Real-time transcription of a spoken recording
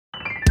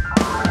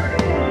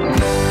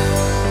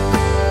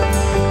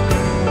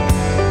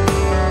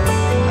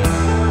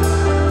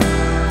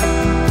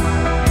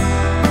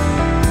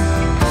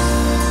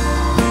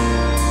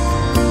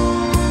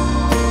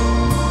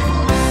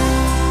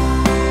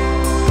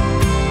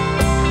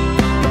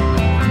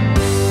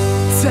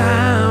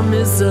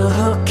is a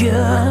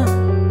hooker,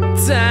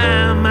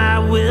 time I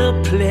will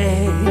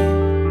play.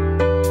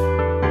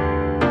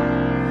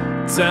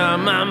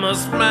 Time I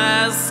must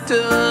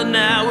master,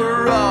 now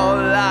we're all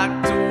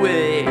locked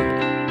away.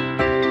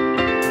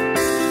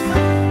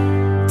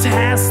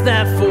 Tasks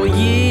that for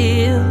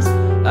years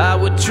I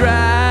would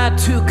try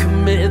to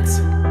commit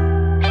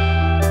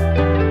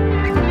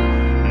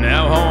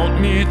now haunt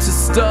me to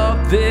stop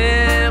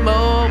them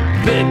or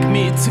beg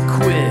me to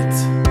quit.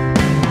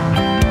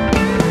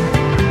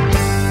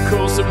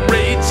 Cause a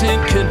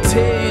raging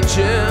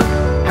contagion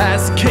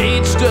has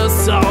caged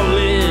us all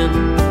in.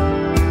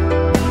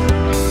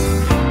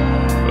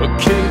 A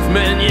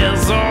caveman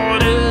yells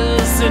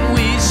orders and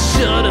we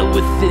shudder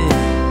within.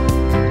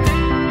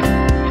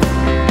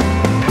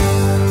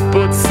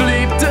 But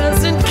sleep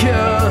doesn't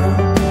come,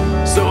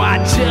 so I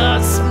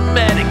just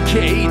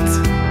medicate.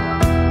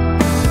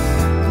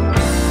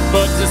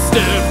 But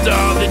disturbed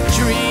are the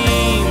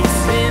dreams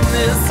in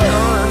this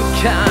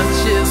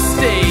unconscious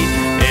state.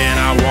 And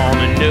I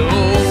wanna know,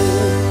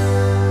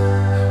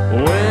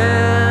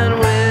 when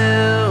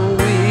will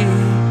we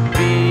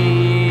be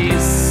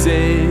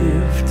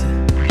saved?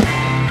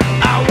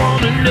 I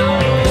wanna know,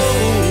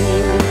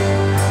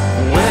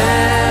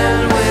 when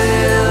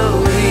will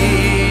we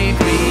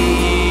be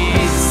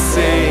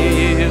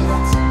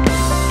saved?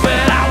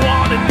 But I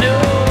wanna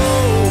know,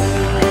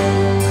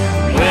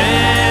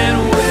 when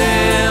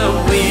will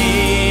we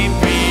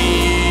be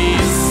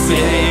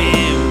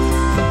saved?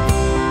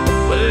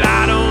 Well,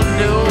 I don't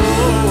know.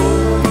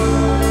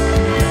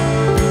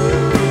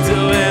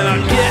 Till when I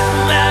get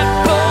in that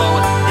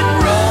boat and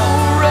row,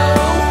 row,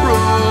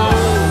 row,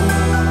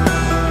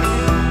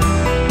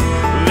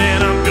 then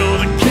I'm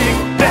gonna kick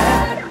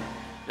back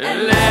and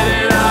let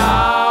it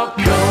all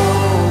go.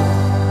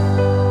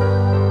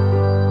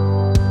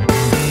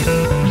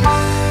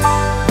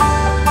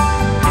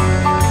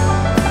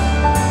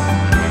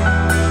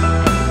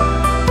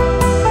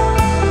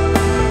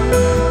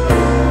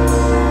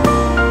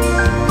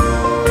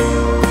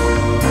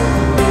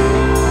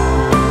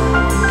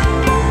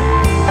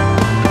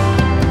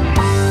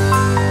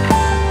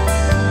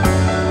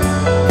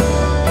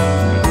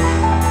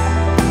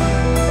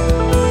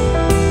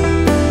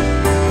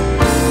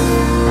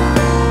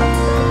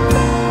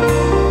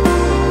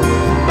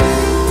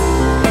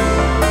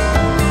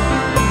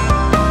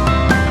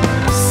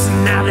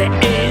 Now the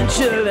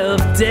angel of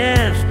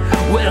death,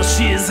 well,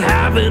 she's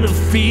having a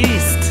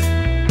feast,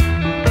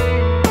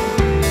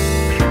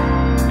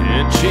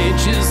 and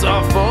changes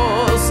are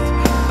forced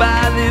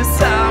by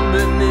this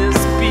ominous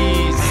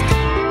beast.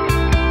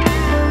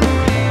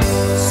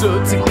 So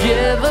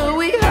together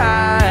we hide